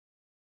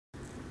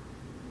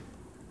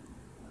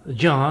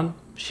John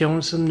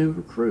showing some new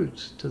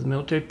recruits to the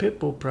military pit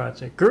bull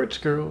project. Gert's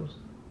girls,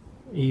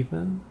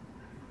 even.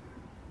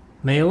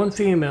 Male and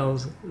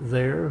females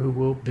there who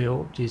will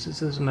build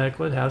Jesus'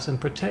 Immaculate House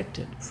and protect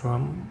it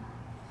from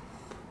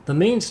the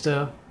mean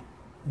stuff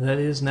that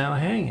is now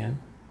hanging.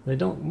 They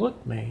don't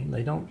look mean.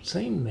 They don't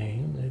seem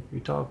mean if you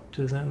talk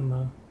to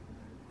them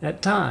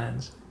at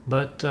times.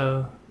 But,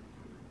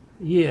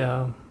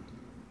 yeah,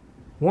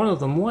 one of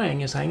them,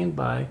 Wang, is hanging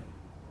by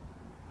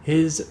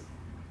his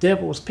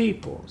devil's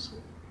peoples,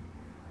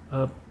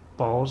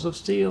 balls of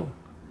steel.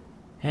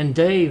 And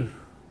Dave,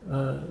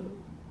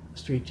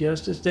 Street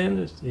Justice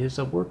Dentist, is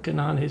working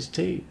on his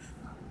teeth.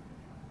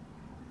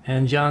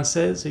 And John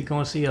says he's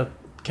going to see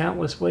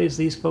countless ways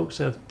these folks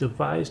have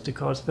devised to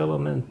cause fellow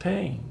men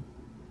pain,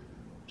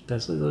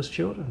 especially those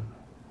children.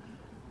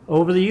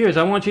 Over the years,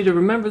 I want you to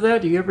remember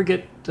that. Do you ever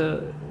get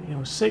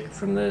sick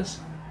from this?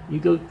 You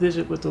go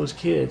visit with those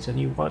kids and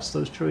you watch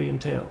those trillion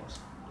tales,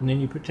 and then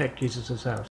you protect Jesus' house.